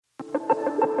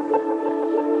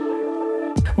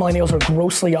Millennials are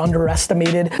grossly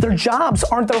underestimated. Their jobs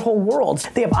aren't their whole worlds.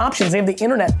 They have options. They have the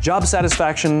internet. Job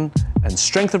satisfaction and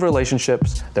strength of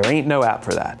relationships, there ain't no app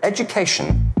for that.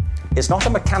 Education is not a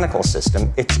mechanical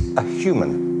system, it's a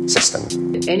human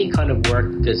system. Any kind of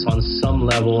work that's on some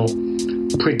level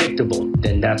predictable,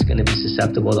 then that's going to be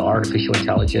susceptible to artificial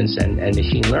intelligence and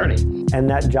machine learning. And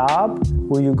that job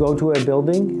where you go to a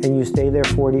building and you stay there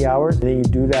 40 hours and then you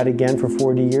do that again for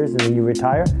 40 years and then you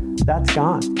retire, that's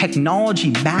gone.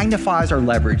 Technology magnifies our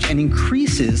leverage and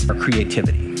increases our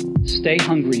creativity. Stay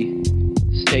hungry,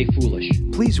 stay foolish.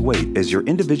 Please wait as your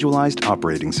individualized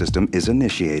operating system is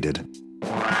initiated.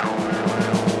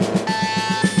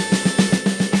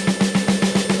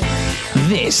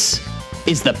 This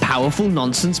is the Powerful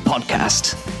Nonsense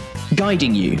Podcast,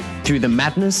 guiding you through the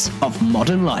madness of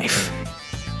modern life.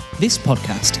 This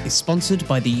podcast is sponsored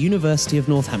by the University of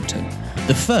Northampton,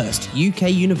 the first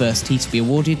UK university to be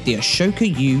awarded the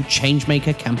Ashoka U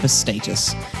Changemaker Campus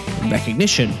status, in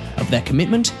recognition of their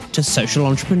commitment to social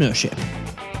entrepreneurship.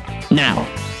 Now,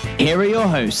 here are your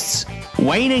hosts,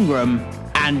 Wayne Ingram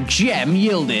and Jem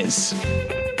Yildiz.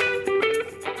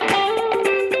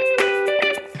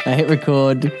 I hit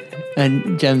record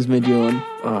and Jem's mid-yawn.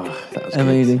 Oh, that was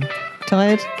amazing. Good.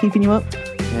 Tired? Keeping you up?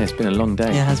 Yeah, it's been a long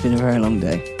day. Yeah, it has been a very long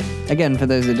day. Again, for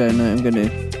those that don't know, I'm going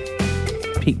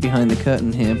to peek behind the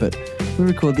curtain here, but we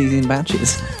record these in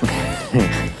batches.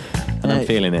 And I'm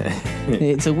feeling it.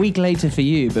 It's a week later for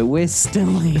you, but we're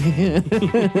still here.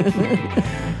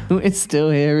 We're still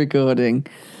here recording.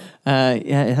 Yeah,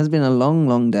 it has been a long,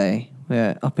 long day.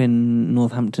 We're up in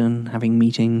Northampton having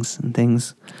meetings and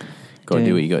things. Got to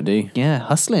do what you got to do. Yeah,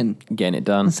 hustling. Getting it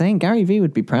done. I'm saying Gary Vee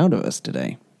would be proud of us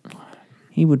today.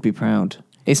 He would be proud.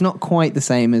 It's not quite the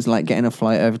same as like getting a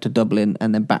flight over to Dublin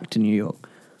and then back to New York.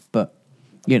 But,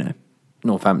 you know.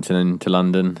 Northampton and to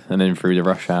London and then through the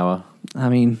rush hour. I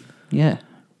mean, yeah.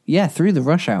 Yeah, through the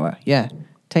rush hour. Yeah.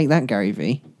 Take that, Gary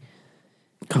Vee.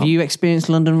 Have you experienced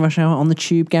London rush hour on the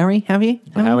tube, Gary? Have you?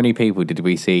 How many people did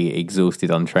we see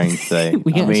exhausted on trains today?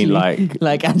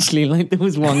 Actually, there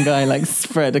was one guy like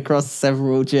spread across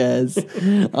several chairs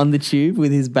on the tube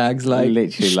with his bags literally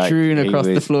strewn across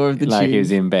the floor of the tube. Like he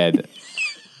was in bed.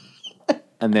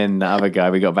 And then the other guy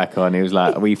we got back on, he was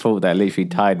like, we thought that literally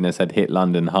tiredness had hit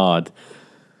London hard.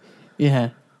 Yeah.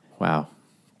 Wow.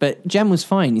 But Jem was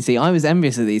fine. You see, I was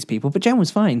envious of these people, but Jem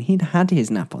was fine. He'd had his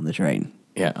nap on the train.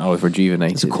 Yeah, I was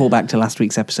rejuvenated. It's a callback to last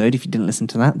week's episode. If you didn't listen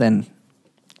to that, then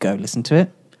go listen to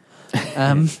it.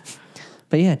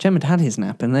 But yeah, Jem had his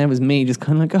nap, and there was me just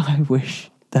kind of like, oh, I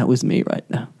wish that was me right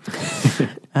now.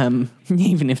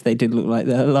 Even if they did look like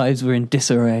their lives were in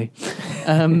disarray.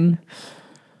 Who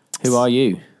are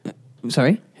you?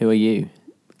 Sorry? Who are you?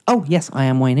 Oh, yes, I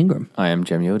am Wayne Ingram. I am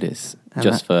Jem Yildiz.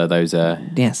 Just for those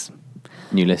yes,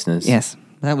 new listeners. Yes,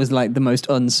 that was like the most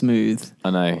unsmooth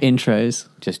intros.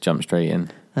 Just jump straight in.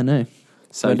 I know.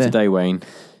 So today, Wayne.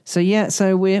 So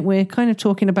we're kind of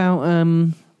talking about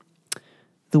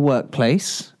the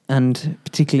workplace and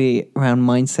particularly around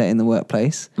mindset in the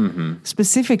workplace. Mm-hmm.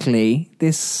 Specifically,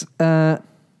 this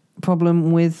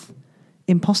problem with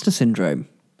imposter syndrome.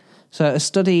 So a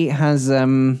study has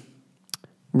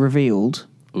revealed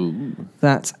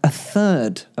that a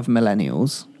third of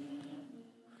millennials...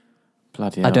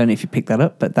 Bloody hell. I don't know if you picked that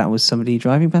up, but that was somebody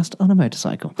driving past on a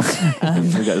motorcycle. We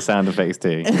got the sound effects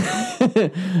too.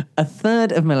 A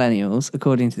third of millennials,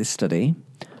 according to this study,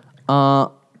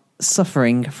 are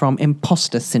suffering from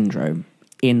imposter syndrome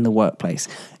in the workplace.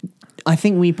 I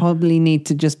think we probably need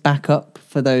to just back up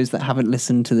for those that haven't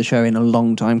listened to the show in a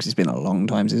long time, because it's been a long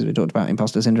time since we talked about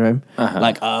imposter syndrome.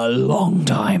 Like a long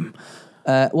time.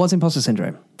 What's imposter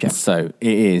syndrome, Jeff? So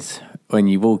it is when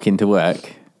you walk into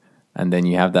work and then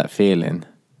you have that feeling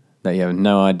that you have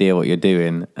no idea what you're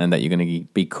doing and that you're going to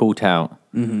be caught out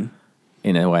in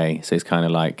a way. So it's kind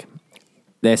of like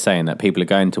they're saying that people are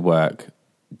going to work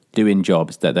doing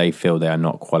jobs that they feel they are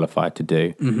not qualified to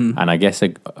do. Mm-hmm. And I guess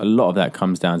a lot of that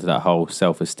comes down to that whole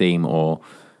self-esteem or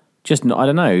just, I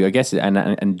don't know, I guess,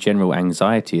 and general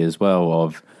anxiety as well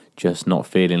of just not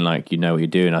feeling like you know what you're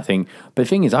doing. I think, but the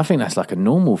thing is, I think that's like a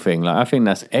normal thing. Like, I think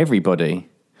that's everybody.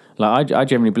 Like, I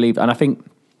generally believe, and I think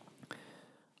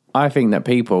that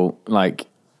people, like,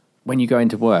 when you go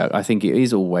into work, I think it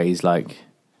is always like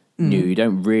new. You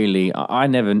don't really, I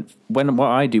never, what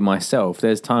I do myself,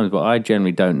 there's times where I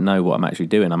generally don't know what I'm actually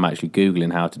doing. I'm actually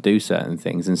Googling how to do certain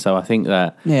things. And so I think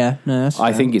that,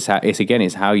 I think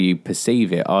it's how you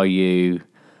perceive it. Are you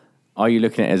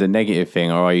looking at it as a negative thing,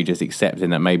 or are you just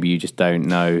accepting that maybe you just don't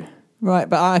know? Right,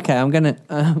 but okay, I'm gonna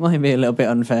might be a little bit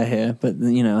unfair here, but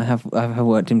you know, I have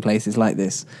worked in places like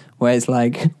this where it's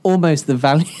like almost the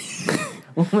value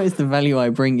almost the value I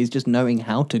bring is just knowing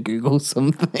how to Google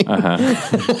something.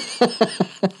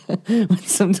 When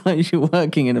sometimes you're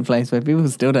working in a place where people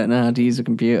still don't know how to use a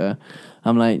computer,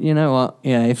 I'm like, you know what?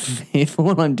 Yeah, if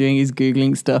all I'm doing is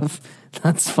Googling stuff,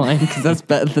 that's fine, because that's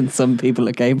better than some people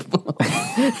are capable.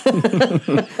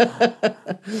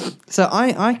 So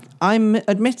I'm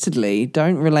admittedly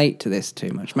don't relate to this too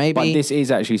much. Maybe, but this is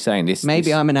actually saying this.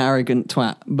 Maybe I'm an arrogant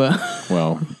twat, but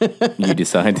well, you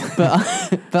decide.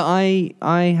 but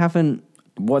I haven't.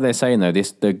 What they're saying though,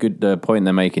 the point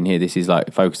they're making here, this is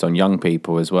like focused on young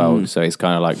people as well. So it's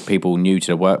kind of like people new to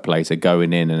the workplace are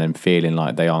going in and then feeling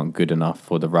like they aren't good enough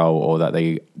for the role or that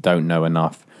they don't know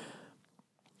enough.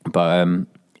 But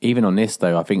even on this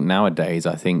though, I think nowadays,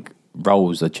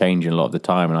 roles are changing a lot of the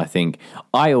time, and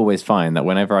I always find that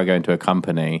whenever I go into a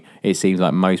company, it seems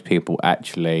like most people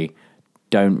actually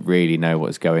don't really know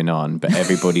what's going on, but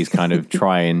everybody's kind of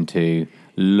trying to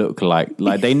look like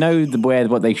they know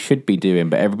what they should be doing,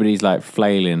 but everybody's like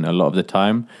flailing a lot of the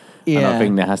time. And I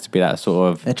think there has to be that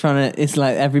sort of, it's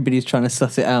like everybody's trying to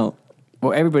suss it out.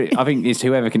 Well, everybody, I think it's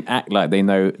whoever can act like they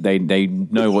know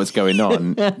what's going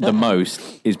on the most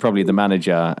is probably the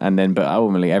manager, and then but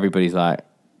ultimately everybody's like,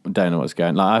 don't know what's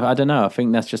going on. Like I don't know, I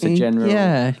think that's just a general,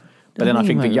 but then I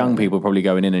think the young people probably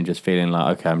going in and just feeling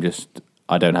like, okay,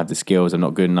 I don't have the skills, I'm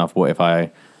not good enough, what if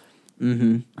I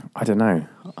don't know,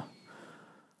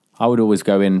 I would always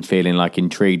go in feeling like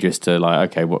intrigued, just to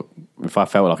like, okay, what if I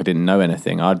felt like I didn't know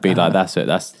anything? I'd be like, that's it.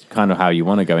 That's kind of how you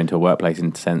want to go into a workplace,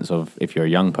 in the sense of, if you're a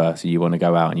young person, you want to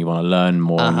go out and you want to learn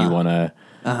more and you want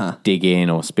to dig in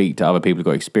or speak to other people who've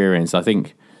got experience. I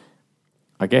think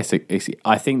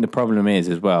the problem is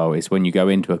as well, is when you go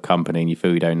into a company and you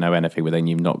feel you don't know anything, but then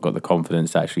you've not got the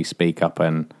confidence to actually speak up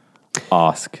and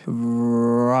ask.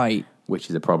 Right. Which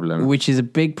is a problem. Which is a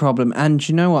big problem. And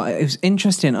you know what? It was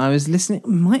interesting. I was listening. It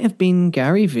might have been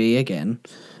Gary Vee again.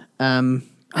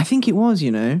 I think it was,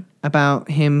 about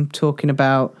him talking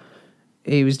about,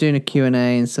 he was doing a Q&A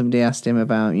and somebody asked him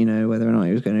about, whether or not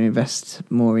he was going to invest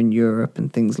more in Europe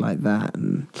and things like that,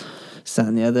 and this, that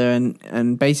and the other.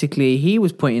 And basically he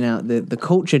was pointing out the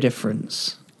culture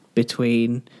difference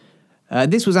between...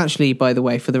 this was actually, by the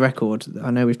way, for the record,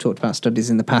 I know we've talked about studies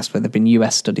in the past where there have been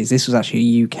US studies. This was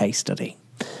actually a UK study.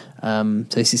 So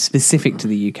this is specific to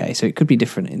the UK, so it could be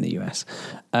different in the US.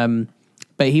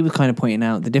 But he was kind of pointing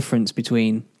out the difference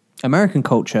between American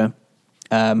culture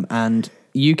and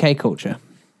UK culture.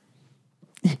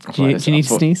 Do you need to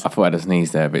sneeze? I thought I had a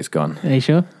sneeze there, but it's gone. Are you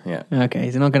sure? Yeah. Okay,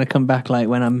 is it not going to come back like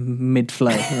when I'm mid-flow,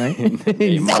 right?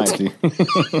 It might do.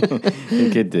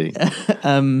 It could do.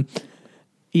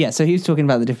 Yeah, so he was talking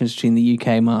about the difference between the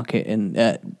UK market and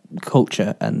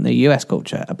culture and the US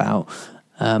culture, about,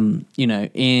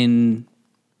 in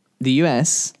the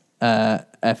US,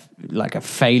 like a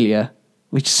failure,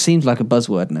 which seems like a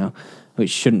buzzword now, which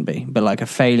shouldn't be, but like a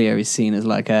failure is seen as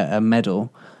like a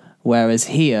medal, whereas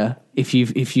here, if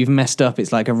you've messed up,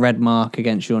 it's like a red mark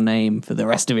against your name for the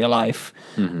rest of your life.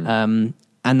 And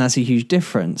that's a huge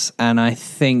difference. And I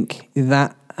think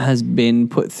that has been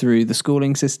put through the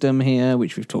schooling system here,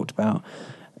 which we've talked about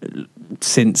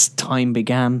since time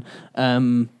began,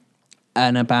 and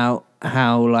about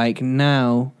how like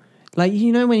now, like,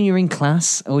 when you're in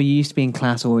class, or you used to be in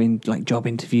class or in like job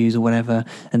interviews or whatever,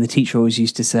 and the teacher always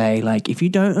used to say, like, if you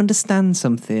don't understand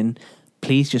something,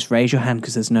 please just raise your hand,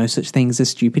 because there's no such thing as a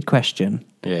stupid question.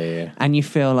 Yeah. And you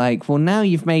feel like, well, now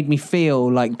you've made me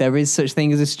feel like there is such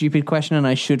thing as a stupid question, and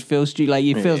I should feel stupid. Like,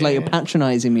 it feels like you're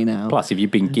patronising me now. Plus, if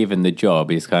you've been given the job,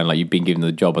 it's kind of like you've been given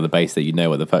the job on the basis that you know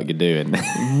what the fuck you're doing.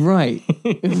 Right.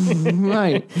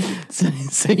 Right.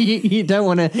 So you don't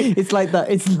want to... It's like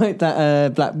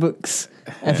that Black Books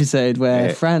episode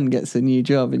where Fran gets a new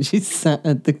job and she's sat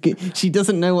at she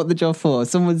doesn't know what the job for.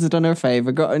 Someone's done her a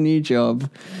favour, got a new job,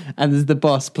 and there's the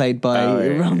boss played by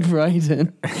Rob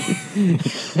Brydon.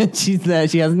 And she's there,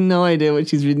 she has no idea what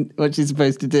she's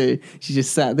supposed to do. She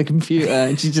just sat at the computer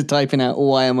and she's just typing out,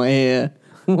 why am I here?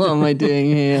 What am I doing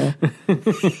here?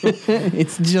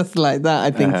 It's just like that,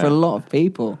 I think, for a lot of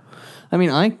people. I mean,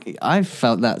 I've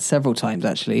felt that several times,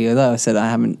 actually, although I said I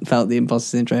haven't felt the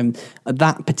imposter syndrome.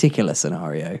 That particular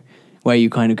scenario where you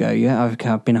kind of go, yeah,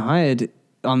 I've been hired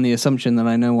on the assumption that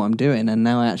I know what I'm doing, and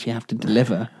now I actually have to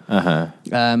deliver.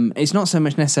 It's not so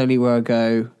much necessarily where I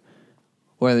go,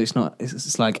 whether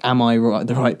it's like, am I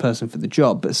the right person for the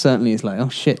job? But certainly it's like, oh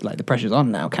shit, like the pressure's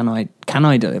on now. Can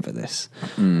I deliver this?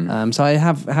 So I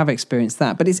have experienced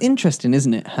that. But it's interesting,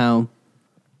 isn't it, how...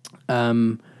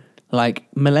 like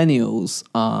millennials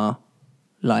are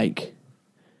like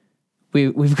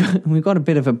we've got a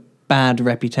bit of a bad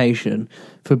reputation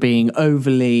for being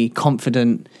overly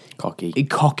confident, cocky,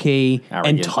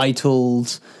 arrogant,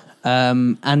 entitled.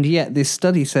 And yet this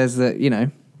study says that, you know,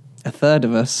 a third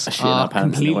of us are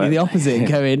completely the opposite,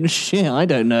 going, shit, I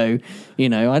don't know. You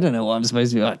know, I don't know what I'm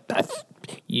supposed to be.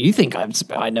 You think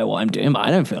I know what I'm doing, but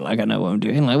I don't feel like I know what I'm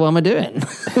doing. Like, what am I doing?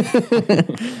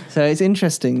 So it's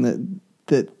interesting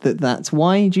that's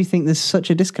why do you think there's such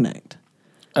a disconnect?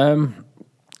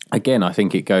 Again, I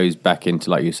think it goes back into,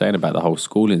 like you're saying, about the whole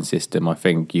schooling system. I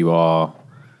think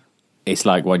it's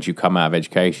like once you come out of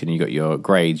education, you got your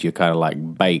grades, you're kind of like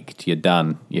baked, you're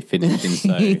done, you're finished. And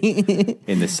so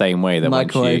in the same way that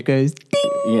microwave goes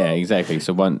ding. Yeah, exactly.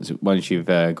 So once you've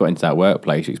got into that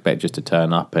workplace, you expect just to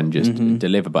turn up and just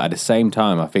deliver. But at the same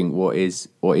time, I think what is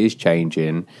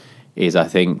changing is, I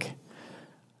think,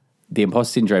 the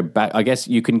imposter syndrome back. I guess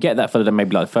you can get that for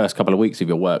maybe like the first couple of weeks of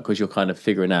your work, because you're kind of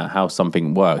figuring out how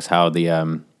something works, how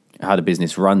the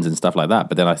business runs and stuff like that.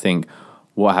 But then I think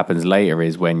what happens later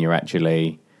is when you're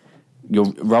actually, your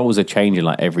roles are changing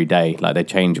like every day. Like they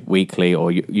change weekly, or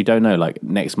you don't know, like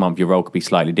next month your role could be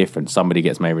slightly different. Somebody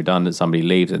gets made redundant, somebody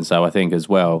leaves. And so I think as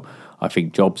well, I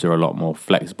think jobs are a lot more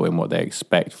flexible in what they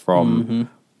expect from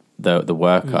the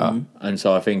worker. And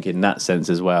so I think in that sense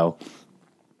as well,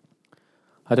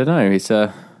 I don't know,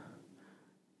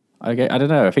 I don't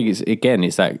know. I think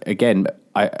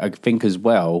I think as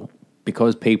well,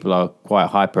 because people are quite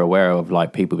hyper aware of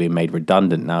like people being made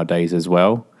redundant nowadays as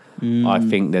well. I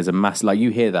think there's a mass, like you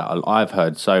hear that. I've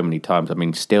heard so many times. I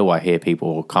mean, still I hear people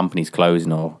or companies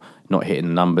closing or not hitting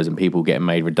the numbers and people getting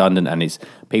made redundant, and it's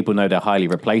people know they're highly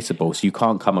replaceable. So you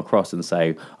can't come across and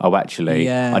say, oh, actually,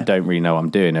 I don't really know what I'm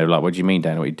doing. They're like, what do you mean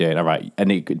don't know what you're doing? All right. And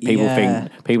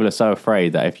people are so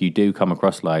afraid that if you do come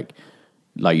across like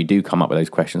you do come up with those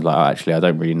questions like, oh, actually, I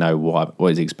don't really know what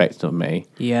is expected of me.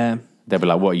 Yeah. They'll be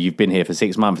like, what, you've been here for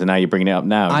 6 months and now you're bringing it up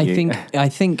now? I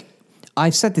think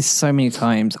I've said this so many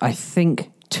times. I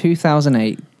think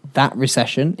 2008, that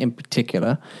recession in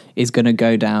particular, is going to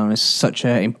go down as such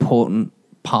an important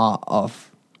part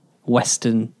of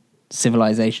Western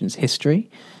civilization's history,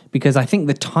 because I think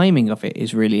the timing of it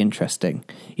is really interesting.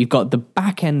 You've got the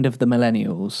back end of the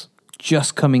millennials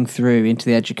just coming through into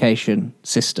the education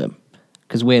system,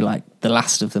 because we're like the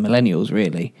last of the millennials,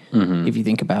 really. If you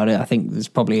think about it, I think there's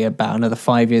probably about another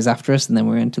 5 years after us, and then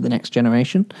we're into the next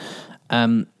generation.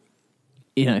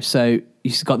 You know, so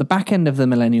you've got the back end of the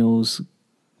millennials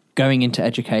going into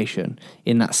education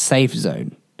in that safe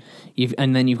zone.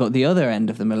 And then you've got the other end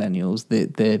of the millennials,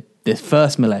 the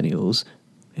first millennials,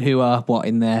 who are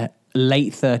in their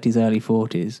late 30s, early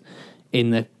 40s,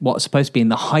 in what's supposed to be in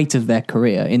the height of their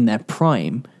career, in their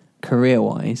prime,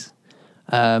 career-wise,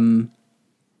 being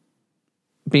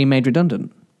made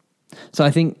redundant. So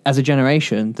I think as a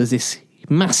generation, there's this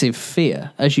massive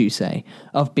fear, as you say,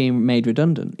 of being made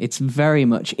redundant. It's very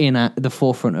much in the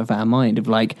forefront of our mind of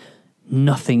like,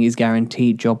 nothing is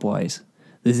guaranteed job-wise.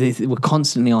 We're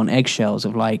constantly on eggshells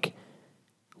of like,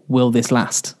 will this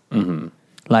last?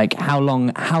 Like, how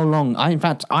long? I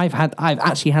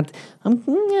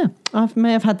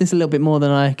may have had this a little bit more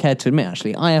than I cared to admit,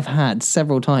 actually. I have had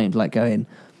several times like going,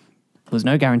 there's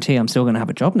no guarantee I'm still going to have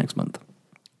a job next month.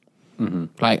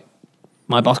 Like,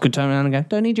 my boss could turn around and go,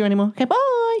 don't need you anymore. Okay,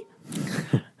 bye.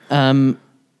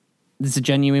 There's a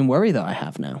genuine worry that I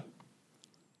have now.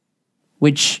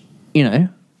 Which, you know,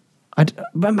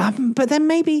 but then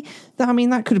maybe,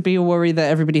 that could be a worry that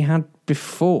everybody had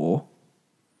before,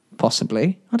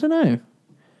 possibly. I don't know.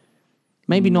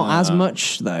 Maybe not as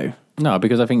much, though. No,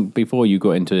 because I think before you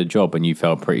got into the job and you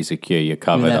felt pretty secure, you're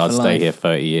covered, I'll stay here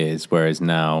 30 years, whereas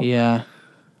now... Yeah.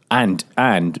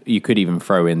 And you could even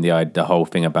throw in the whole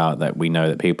thing about that we know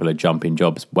that people are jumping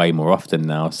jobs way more often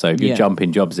now. So if you're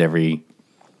jumping jobs every,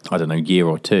 I don't know, year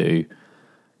or two,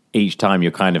 each time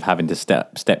you're kind of having to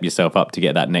step yourself up to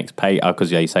get that next pay.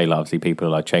 Because you say, obviously,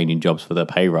 people are changing jobs for the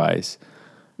pay rise.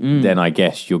 Then I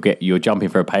guess you're jumping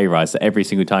for a pay rise. So every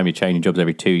single time you're changing jobs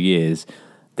every 2 years,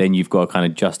 then you've got to kind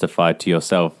of justify to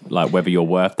yourself like whether you're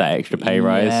worth that extra pay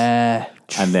rise. Yeah,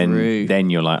 and then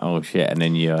you're like, oh shit, and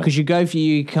then because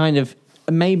you kind of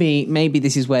maybe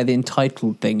this is where the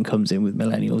entitled thing comes in with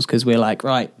millennials, because we're like,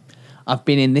 right, I've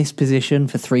been in this position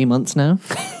for 3 months now,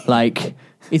 like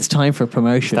it's time for a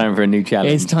promotion. It's time for a new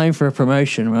challenge. It's time for a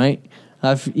promotion, right?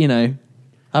 I've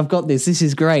got this. This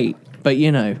is great, but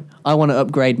I want to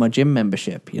upgrade my gym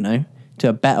membership, to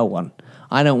a better one.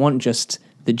 I don't want just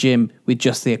the gym with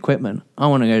just the equipment. I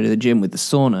want to go to the gym with the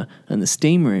sauna and the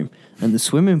steam room and the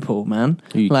swimming pool, man.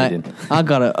 Are you kidding? I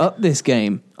got to up this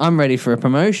game. I'm ready for a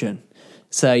promotion.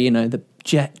 So, the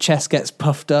chest gets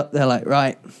puffed up. They're like,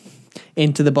 right,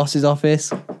 into the boss's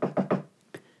office.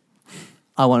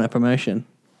 I want a promotion.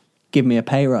 Give me a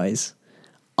pay rise.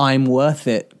 I'm worth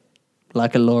it.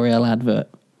 Like a L'Oreal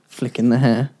advert, flicking the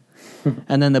hair.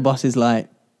 And then the boss is like,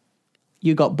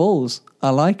 you got balls. I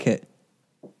like it.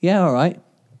 Yeah, all right.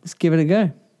 Let's give it a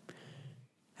go.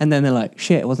 And then they're like,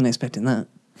 shit, I wasn't expecting that.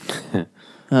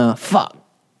 Oh, fuck.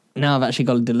 Now I've actually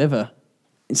got to deliver.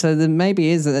 So there maybe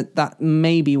is that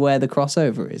may be where the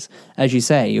crossover is. As you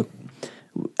say,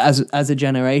 as a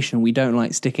generation, we don't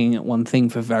like sticking at one thing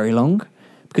for very long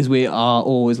because we are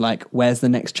always like, where's the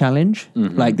next challenge?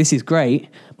 Mm-hmm. Like, this is great.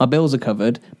 My bills are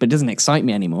covered, but it doesn't excite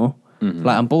me anymore. Mm-hmm.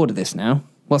 Like, I'm bored of this now.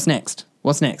 What's next?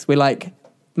 What's next? We're like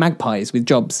magpies with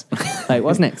jobs. Like,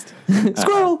 what's next?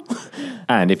 Squirrel!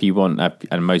 And if you want,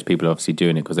 and most people are obviously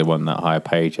doing it because they want that higher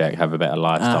paycheck, have a better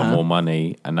lifestyle, more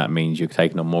money, and that means you're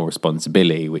taking on more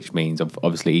responsibility, which means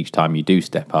obviously each time you do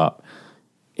step up,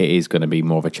 it is going to be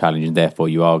more of a challenge, and therefore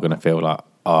you are going to feel like,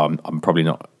 oh, I'm probably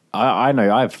not. I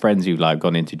know I have friends who've like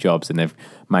gone into jobs and they've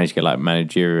managed to get like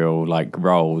managerial like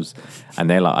roles, and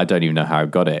they're like, I don't even know how I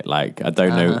got it. Like, I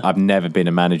don't know. I've never been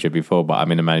a manager before, but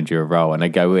I'm in a managerial role, and they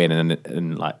go in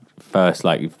and like first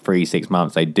like 3-6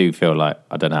 months they do feel like,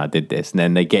 I don't know how I did this, and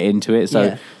then they get into it.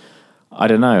 So I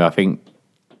don't know. I don't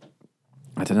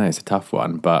know. It's a tough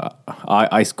one, but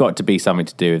it's got to be something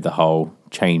to do with the whole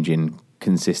changing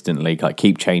consistently, like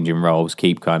keep changing roles,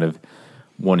 keep kind of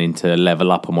wanting to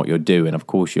level up on what you're doing. Of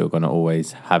course, you're going to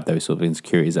always have those sort of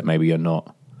insecurities that maybe you're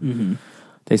not. Mm-hmm.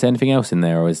 Is there anything else in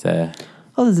there, or is there?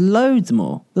 Oh, there's loads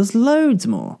more.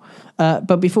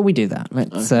 But before we do that,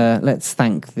 let's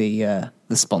thank the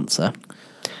sponsor,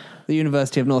 the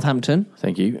University of Northampton.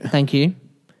 Thank you. Thank you.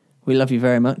 We love you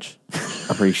very much.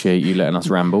 Appreciate you letting us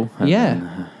ramble. So,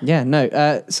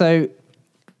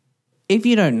 if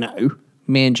you don't know,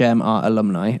 me and Jem are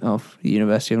alumni of the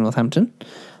University of Northampton.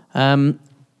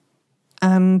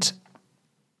 And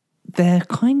they're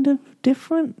kind of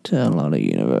different to a lot of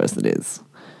universities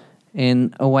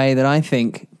in a way that I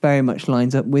think very much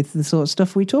lines up with the sort of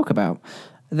stuff we talk about.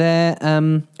 They're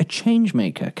a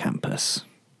changemaker campus.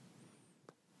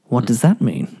 What does that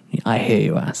mean? I hear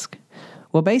you ask.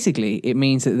 Well, basically, it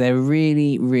means that they're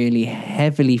really, really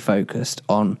heavily focused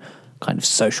on kind of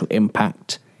social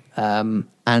impact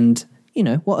and, you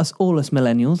know, what all us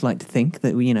millennials like to think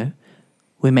that, we're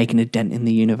making a dent in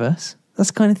the universe. That's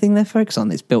the kind of thing they're focused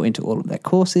on. It's built into all of their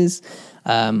courses.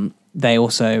 They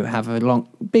also have a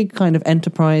big kind of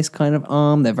enterprise kind of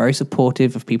arm. They're very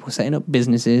supportive of people setting up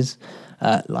businesses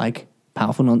like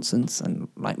Powerful Nonsense and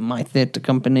like My Theatre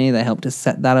Company. They helped us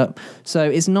set that up. So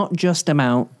it's not just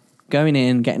about going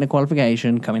in, getting a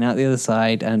qualification, coming out the other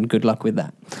side, and good luck with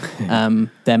that.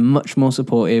 They're much more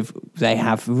supportive. They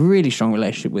have really strong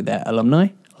relationship with their alumni,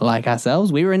 like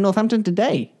ourselves. We were in Northampton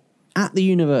today at the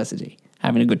university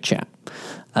having a good chat.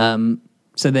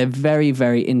 So they're very,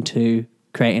 very into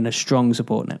creating a strong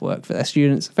support network for their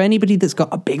students, for anybody that's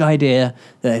got a big idea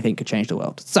that they think could change the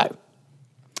world. So,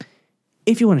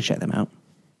 if you want to check them out,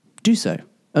 do so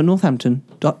at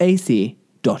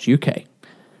northampton.ac.uk.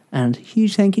 And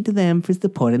huge thank you to them for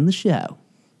supporting the show.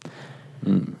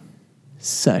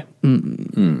 So,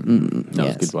 that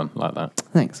was a good one, like that.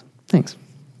 Thanks.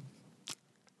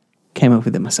 Came up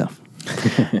with it myself.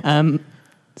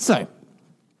 So,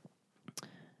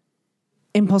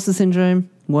 imposter syndrome,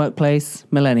 workplace,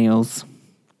 millennials.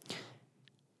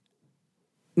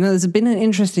 Now, there's been an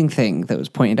interesting thing that was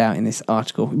pointed out in this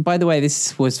article. By the way,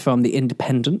 this was from The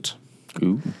Independent.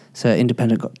 Ooh. So,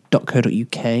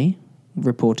 independent.co.uk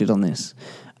reported on this.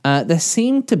 There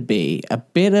seemed to be a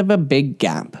bit of a big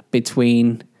gap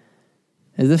between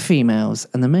the females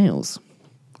and the males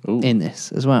in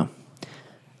this as well.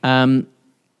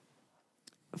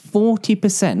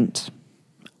 40%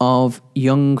 of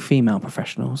young female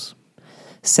professionals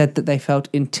said that they felt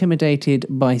intimidated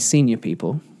by senior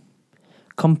people,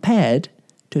 compared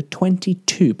to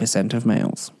 22% of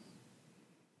males.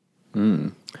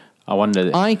 I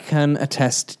wonder. I can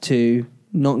attest to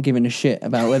not giving a shit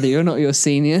about whether you're not your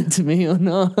senior to me or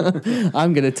not.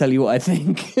 I'm going to tell you what I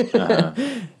think,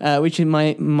 which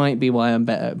might be why I'm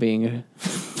better at being a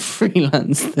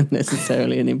freelance than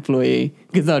necessarily an employee,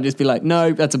 because I'll just be like,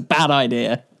 no, that's a bad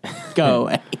idea. Go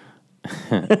away.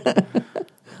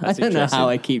 I don't know how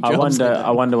I keep jobs.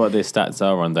 I wonder what the stats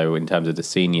are on though in terms of the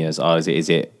seniors. Is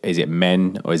it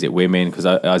men or is it women?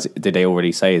 Because did they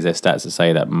already say, is there stats that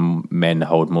say that men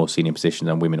hold more senior positions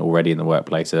than women already in the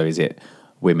workplace? So is it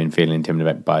women feeling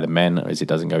intimidated by the men, or it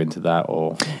doesn't go into that?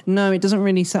 Or no, it doesn't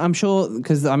really say. I'm sure,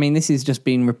 because this is just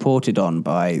being reported on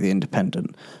by The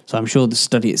Independent, so I'm sure the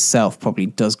study itself probably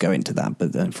does go into that,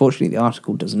 but unfortunately the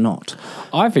article does not.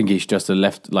 I think it's just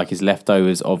it's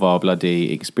leftovers of our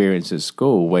bloody experience at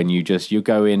school, when you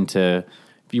go into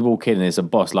you walk in and it's a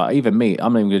boss. Like even me,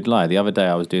 I'm not even going to lie. The other day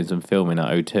I was doing some filming at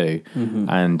O2,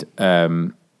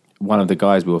 and one of the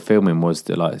guys we were filming was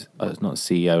the not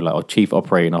CEO, like or chief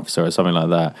operating officer or something like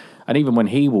that. And even when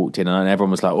he walked in, and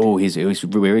everyone was like, "Oh, he's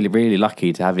really, really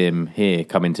lucky to have him here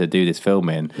coming to do this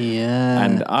filming." Yeah.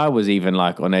 And I was even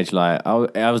like on edge, like I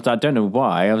don't know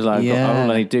why. I was like,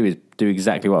 all I need to do is do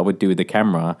exactly what I would do with the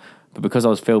camera. But because I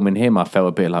was filming him, I felt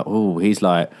a bit like, oh, he's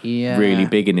like really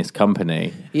big in this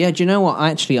company. Yeah, do you know what?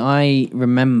 Actually, I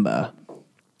remember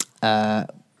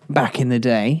back in the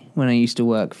day when I used to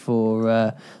work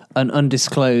for an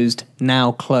undisclosed,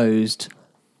 now closed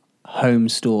home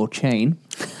store chain,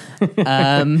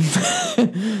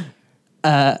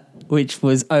 which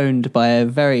was owned by a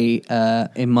very,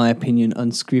 in my opinion,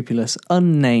 unscrupulous,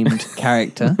 unnamed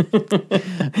character.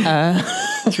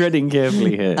 Treading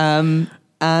carefully here.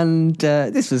 And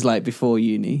this was like before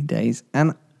uni days.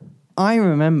 And I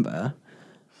remember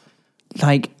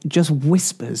like just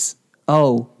whispers.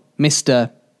 Oh,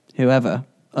 Mr. whoever,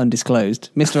 undisclosed,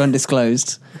 Mr.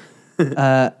 Undisclosed,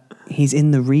 he's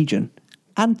in the region.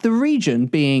 And the region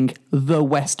being the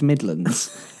West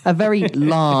Midlands, a very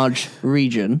large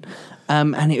region.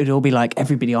 And it would all be like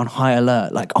everybody on high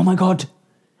alert. Like, oh my God,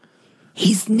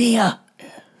 he's near.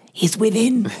 He's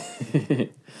within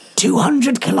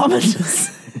 200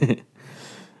 kilometres.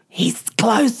 He's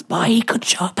close by. He could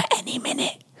show up at any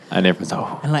minute. And everyone's like,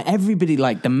 oh. And like everybody,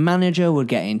 like the manager would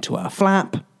get into her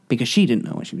flap because she didn't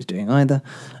know what she was doing either.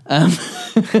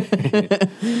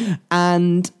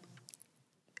 And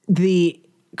the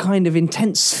kind of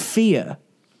intense fear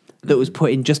that was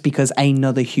put in just because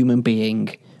another human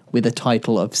being with a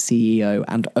title of CEO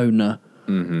and owner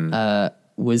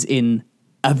was in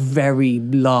a very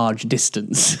large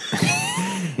distance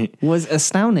was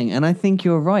astounding. And I think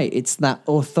you're right. It's that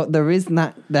there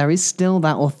is still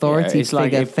that authority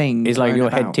figure thing. It's like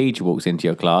your head teacher walks into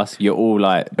your class, you're all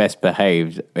like best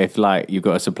behaved. If like you've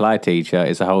got a supply teacher,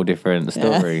 it's a whole different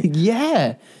story.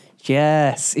 Yeah.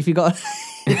 Yes. If you got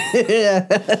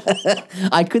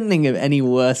I couldn't think of any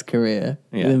worse career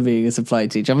than being a supply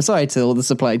teacher. I'm sorry to all the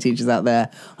supply teachers out there.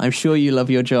 I'm sure you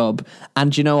love your job.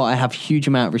 And you know what? I have huge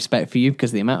amount of respect for you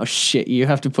because the amount of shit you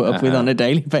have to put up with on a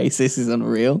daily basis is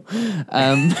unreal.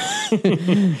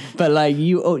 But like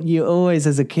you always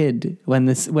as a kid, when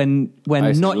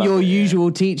not your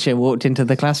usual techer walked into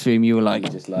the classroom, you were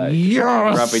like, just like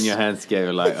yes! rubbing your hands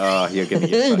together like, oh, you're going to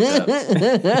get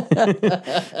fucked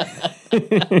up.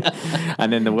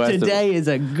 And then the worst today is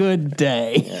a good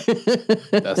day.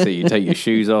 That's it. You take your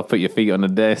shoes off, put your feet on the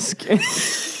desk, and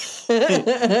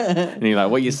you're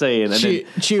like, "What are you saying?" And then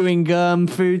chewing gum,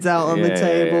 food's out on the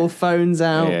table, phones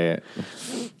out.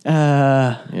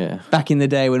 Back in the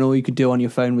day when all you could do on your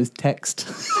phone was text,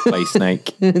 play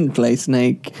Snake, and play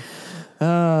Snake.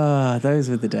 Those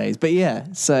were the days. But yeah,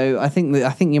 so I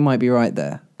think you might be right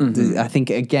there. I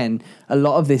think again, a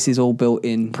lot of this is all built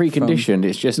in preconditioned.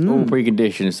 It's just all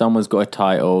preconditioned. Someone's got a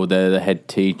title. They're the head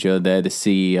teacher. They're the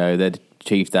CEO. They're the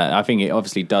chief. That I think it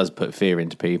obviously does put fear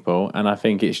into people. And I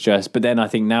think it's just. But then I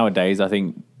think nowadays, I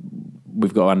think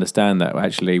we've got to understand that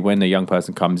actually, when a young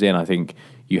person comes in, I think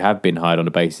you have been hired on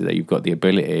the basis that you've got the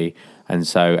ability, and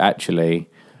so actually,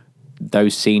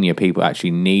 those senior people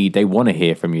actually they want to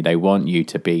hear from you. They want you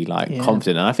to be like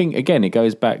confident. And I think again, it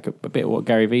goes back a bit to what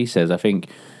Gary Vee says. I think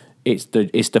it's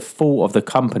the fault of the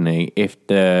company if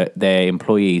their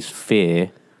employees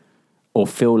fear or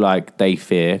feel like they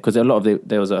fear, because a lot of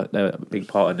there was a big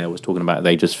part in there was talking about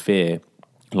they just fear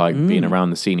like being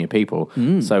around the senior people.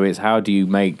 So it's how do you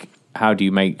make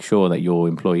sure that your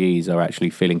employees are actually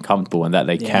feeling comfortable and that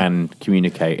they can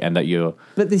communicate and that you're.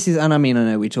 But this is, and I mean, I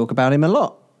know we talk about him a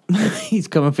lot. He's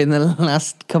come up in the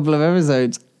last couple of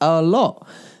episodes a lot.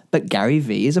 But Gary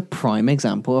Vee is a prime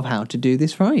example of how to do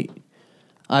this right.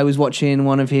 I was watching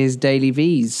one of his daily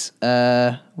V's,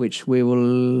 which we will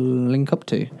link up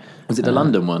to. Was it the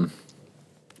London one?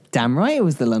 Damn right it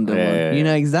was the London one. Yeah. You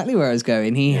know exactly where I was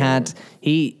going.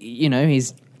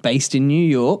 He's based in New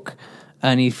York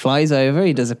and he flies over,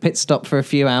 he does a pit stop for a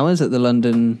few hours at the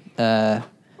London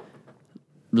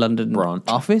branch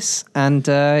office, and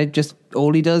just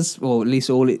all he does, or at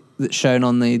least that's shown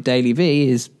on the Daily V,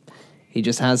 is he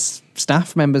just has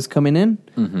staff members coming in,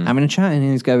 having a chat, and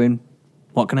he's going,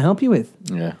 what can I help you with?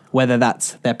 Yeah. Whether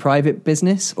that's their private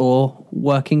business or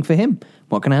working for him.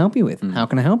 What can I help you with? How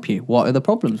can I help you? What are the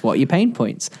problems? What are your pain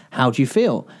points? How do you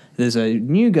feel? There's a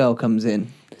new girl comes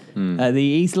in. The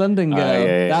East London girl.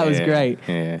 That was great.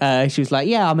 Yeah. She was like,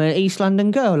 I'm an East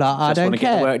London girl. Like, I don't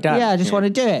care. I just want to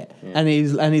do it. Yeah. And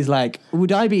he's like,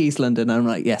 would I be East London? And I'm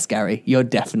like, yes, Gary, you're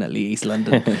definitely East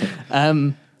London.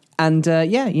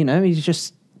 He's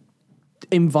just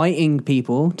inviting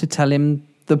people to tell him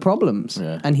the problems,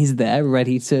 and he's there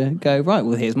ready to go, right,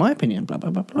 well, here's my opinion, blah,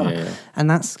 blah, blah, blah. And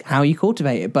that's how you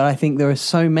cultivate it. But I think there are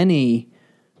so many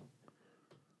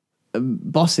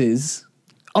bosses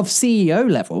of CEO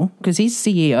level, because he's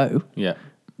CEO,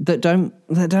 that don't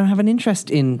have an interest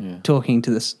in talking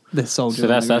to this soldier. So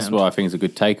that's what I think is a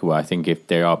good takeaway. I think if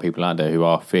there are people out there who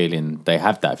are feeling, they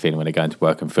have that feeling when they go into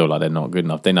work and feel like they're not good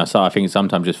enough, then I think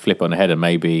sometimes just flip on the head, and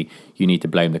maybe you need to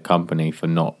blame the company for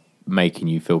not making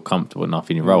you feel comfortable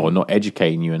enough in your role, or not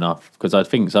educating you enough. Because I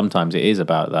think sometimes it is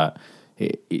about that.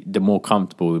 The more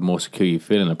comfortable, the more secure you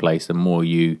feel in a place, the more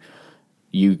you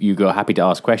go happy to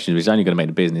ask questions, which is only going to make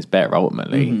the business better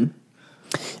ultimately.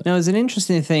 Now, there's an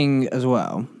interesting thing as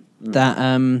well that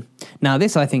now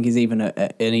this I think is even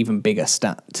an even bigger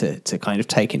stat to kind of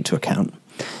take into account,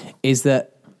 is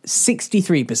that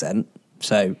 63%,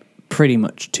 so pretty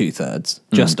much 2/3,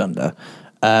 just under,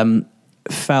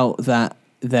 felt that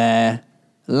their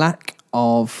lack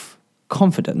of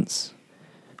confidence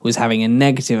was having a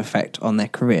negative effect on their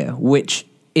career, which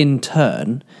in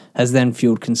turn has then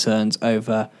fueled concerns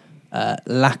over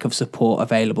lack of support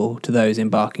available to those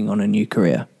embarking on a new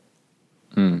career.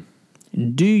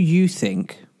 Do you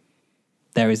think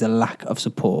there is a lack of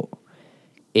support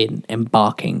in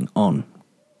embarking on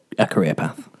a career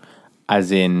path?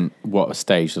 As in what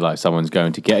stage? Like someone's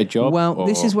going to get a job? Well,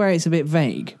 this is where it's a bit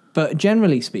vague, but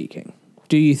generally speaking,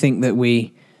 do you think that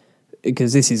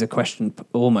because this is a question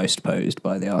almost posed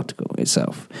by the article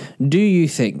itself, do you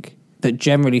think that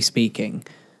generally speaking,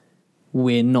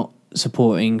 we're not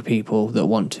supporting people that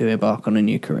want to embark on a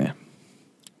new career?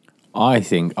 I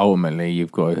think ultimately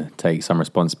you've got to take some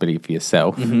responsibility for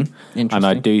yourself. And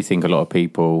I do think a lot of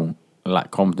people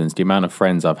lack confidence. The amount of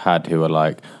friends I've had who are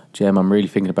like, Jem, I'm really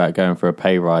thinking about going for a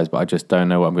pay rise, but I just don't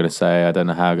know what I'm going to say. I don't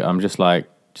know how. I'm just like,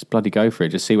 just bloody go for it.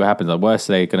 Just see what happens. The worst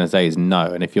they're going to say is no.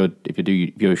 And if you're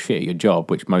shit at your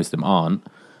job, which most of them aren't,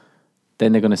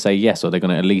 then they're going to say yes, or they're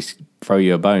going to at least throw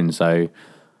you a bone. So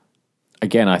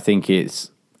again, I think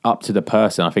it's up to the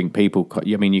person. I think people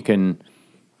can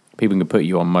put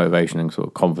you on motivation and sort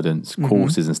of confidence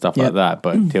courses and stuff like that,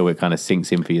 but until it kind of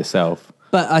sinks in for yourself.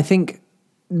 But I think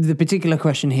the particular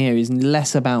question here is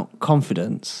less about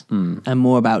confidence and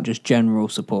more about just general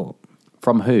support.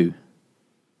 From who?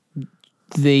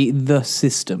 The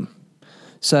system.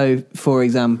 So, for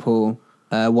example,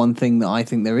 one thing that I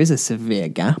think there is a severe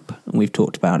gap, and we've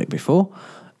talked about it before,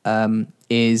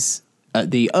 is at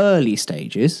the early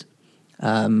stages.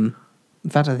 In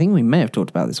fact, I think we may have talked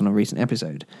about this on a recent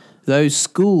episode. Those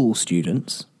school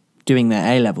students doing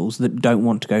their A-levels that don't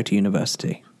want to go to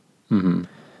university.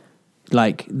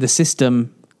 Like, the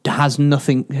system has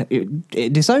nothing,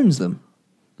 it disowns them.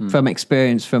 From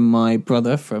experience from my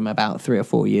brother from about 3 or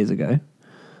 4 years ago.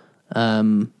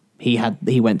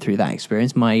 He went through that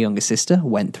experience. My younger sister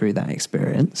went through that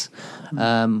experience.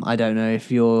 I don't know if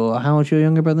how old's your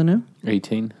younger brother now?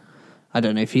 18. I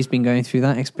don't know if he's been going through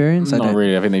that experience. Not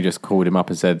really. I think they just called him up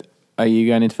and said, are you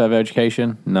going into further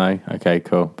education? No. Okay,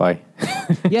 cool. Bye.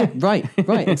 Yeah, right,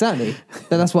 exactly.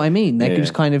 But that's what I mean. They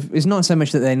just kind of, it's not so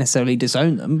much that they necessarily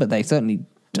disown them, but they certainly,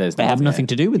 they have nothing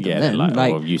to do with them. Yeah, then.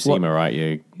 like, you seem all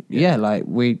right.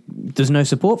 There's no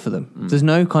support for them. There's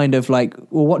no kind of like,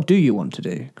 well, what do you want to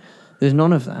do? There's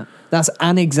none of that. That's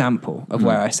an example of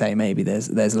where I say maybe there's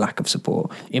a lack of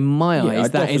support. In my eyes,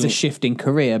 that is a shift in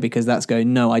career, because that's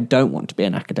going, no, I don't want to be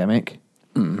an academic.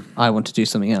 I want to do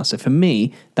something else. So for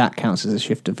me, that counts as a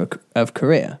shift of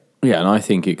career. Yeah, and I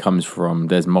think it comes from,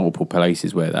 there's multiple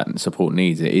places where that support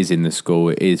needs. It is in the school,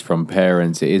 it is from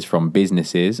parents, it is from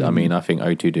businesses. I mean, I think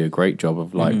O2 do a great job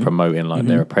of like promoting like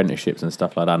their apprenticeships and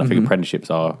stuff like that. And I think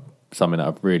apprenticeships are something that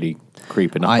are really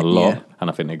creeping up a lot, and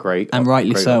I think they're great. And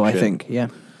rightly so, option. I think, yeah.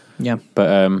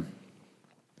 But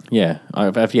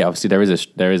obviously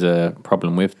there is a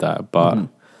problem with that, but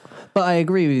but I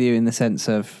agree with you in the sense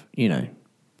of,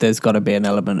 there's got to be an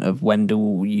element of when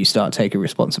do you start taking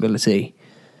responsibility.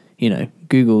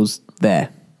 Google's there.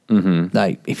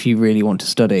 Like, if you really want to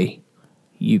study,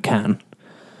 you can.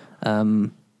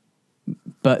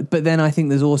 But then I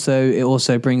think it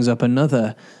also brings up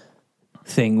another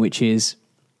thing, which is,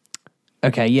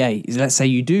 okay, let's say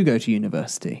you do go to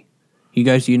university. You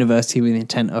go to university with the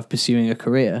intent of pursuing a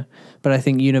career, but I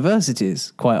think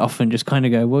universities quite often just kind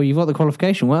of go, well, you've got the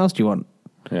qualification, what else do you want?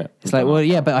 Yeah. It's like, well,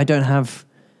 yeah, but I don't have,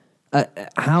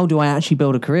 how do I actually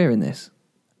build a career in this?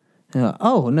 And like,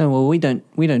 oh, no, well, we don't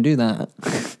do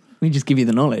that. We just give you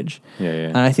the knowledge. Yeah.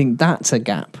 And I think that's a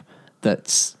gap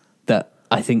that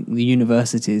I think the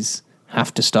universities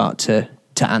have to start to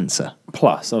answer.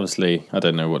 Plus, obviously, I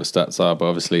don't know what the stats are, but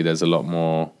obviously there's a lot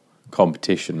more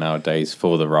competition nowadays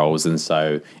for the roles, and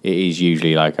so it is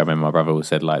usually like, I remember my brother always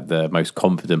said, like, the most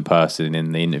confident person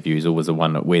in the interview is always the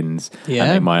one that wins. Yeah.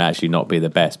 And they might actually not be the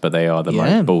best, but they are the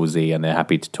most ballsy, and they're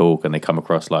happy to talk, and they come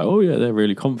across like, oh yeah, they're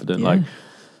really confident. Like,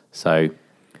 so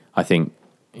I think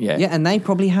and they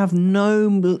probably have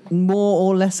no more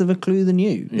or less of a clue than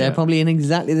you. They're probably in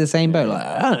exactly the same boat. Like,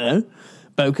 I don't know,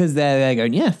 but because they're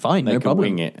going, yeah, fine, they no can problem.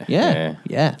 wing it.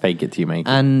 Yeah. Fake it till you make it.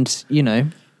 And you know,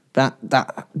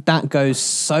 that goes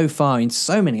so far in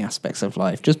so many aspects of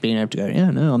life. Just being able to go,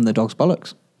 yeah, no, I'm the dog's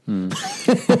bollocks.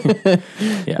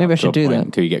 Maybe I should do that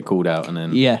until you get called out, and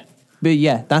then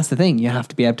but that's the thing. You have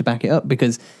to be able to back it up,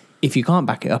 because if you can't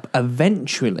back it up,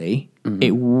 eventually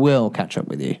it will catch up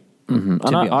with you. And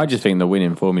I just think the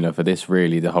winning formula for this,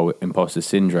 really, the whole imposter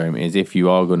syndrome, is if you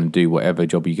are going to do whatever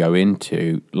job you go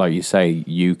into, like you say,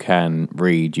 you can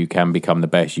read, you can become the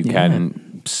best, you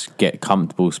can get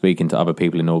comfortable speaking to other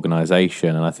people in the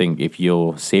organisation. And I think if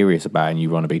you're serious about it and you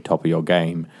want to be top of your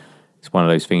game, it's one of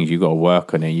those things you've got to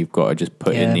work on it. You've got to just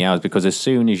put in the hours, because as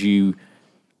soon as you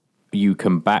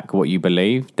can back what you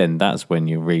believe, then that's when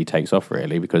it really takes off,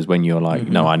 really. Because when you're like,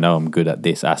 no, I know I'm good at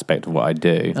this aspect of what I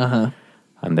do.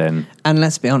 And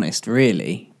let's be honest,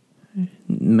 really,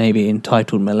 maybe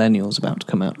entitled millennials about to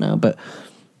come out now, but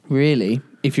really,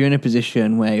 if you're in a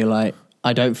position where you're like,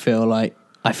 I feel like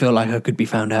I could be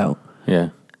found out.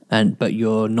 But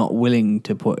you're not willing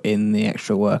to put in the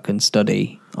extra work and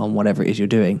study on whatever it is you're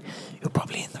doing, you're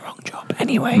probably in the wrong job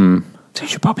anyway. So you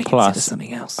should probably consider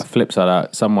something else. A flip side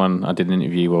of that, I did an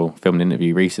interview, filmed an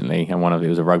interview recently, and one of it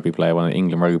was a rugby player, one of the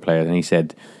England rugby players, and he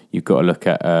said, you've got to look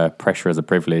at pressure as a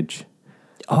privilege.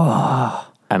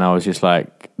 And I was just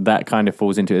like, that kind of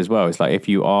falls into it as well. It's like, if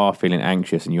you are feeling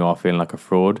anxious and you are feeling like a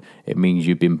fraud, it means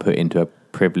you've been put into a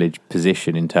privileged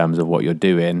position in terms of what you're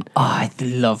doing. I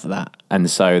love that. And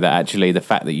so that actually the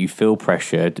fact that you feel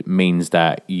pressured means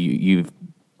that you've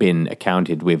been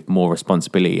accounted with more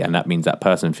responsibility, and that means that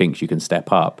person thinks you can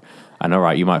step up. And all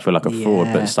right, you might feel like a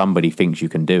fraud, but somebody thinks you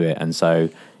can do it. And so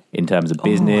in terms of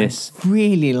business, I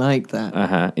really like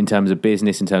that. In terms of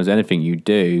business, in terms of anything you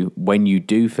do, when you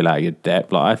do fill out your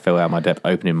depth, like I fill out my depth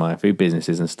opening my food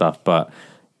businesses and stuff, but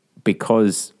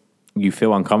because you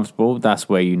feel uncomfortable, that's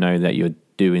where you know that you're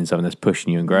doing something that's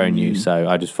pushing you and growing you. So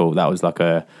I just thought that was like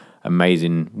a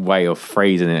amazing way of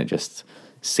phrasing it. Just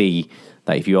see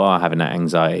that if you are having that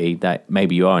anxiety, that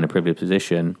maybe you are in a privileged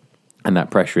position, and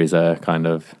that pressure is a kind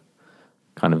of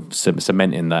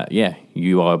cementing that,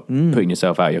 you are putting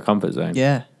yourself out of your comfort zone.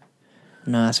 Yeah.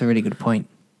 No, that's a really good point.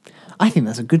 I think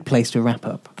that's a good place to wrap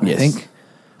up. I think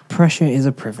pressure is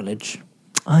a privilege.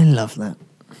 I love that.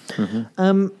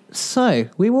 So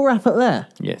we will wrap up there.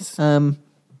 Yes.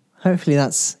 Hopefully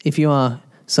that's, if you are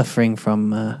suffering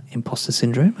from imposter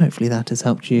syndrome, hopefully that has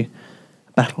helped you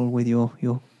battle with your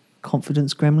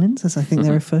confidence gremlins, as I think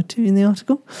they're referred to in the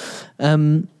article.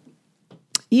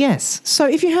 Yes. So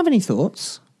if you have any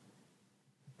thoughts,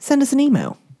 send us an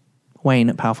email.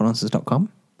 Wayne@powerfulnonsense.com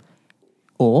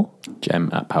or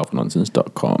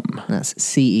Jem@powerfulnonsense.com. That's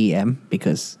CEM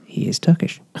because he is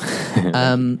Turkish.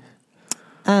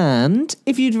 And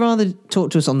if you'd rather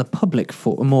talk to us on the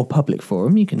more public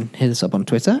forum, you can hit us up on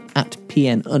Twitter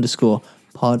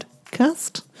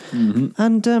 @PN_podcast.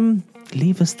 And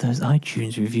leave us those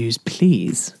iTunes reviews,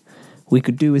 please. We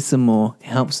could do with some more. It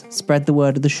helps spread the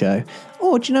word of the show.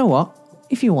 Or, do you know what?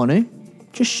 If you want to,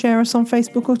 just share us on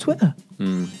Facebook or Twitter.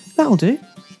 That'll do.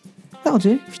 If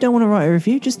you don't want to write a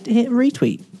review, just hit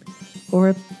retweet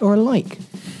or a like.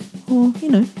 Or,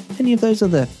 any of those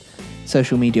other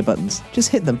social media buttons. Just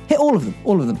hit them. Hit all of them,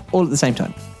 all at the same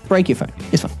time. Break your phone.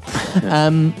 It's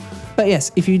fine. But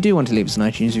yes, if you do want to leave us an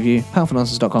iTunes review,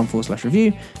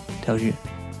 powerfulnonsense.com/review tells you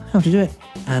how to do it,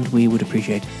 and we would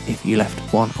appreciate if you left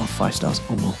 1 or 5 stars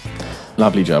or more.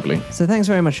 Lovely jubbly. So thanks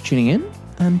very much for tuning in,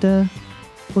 and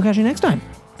we'll catch you next time.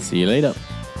 See you later.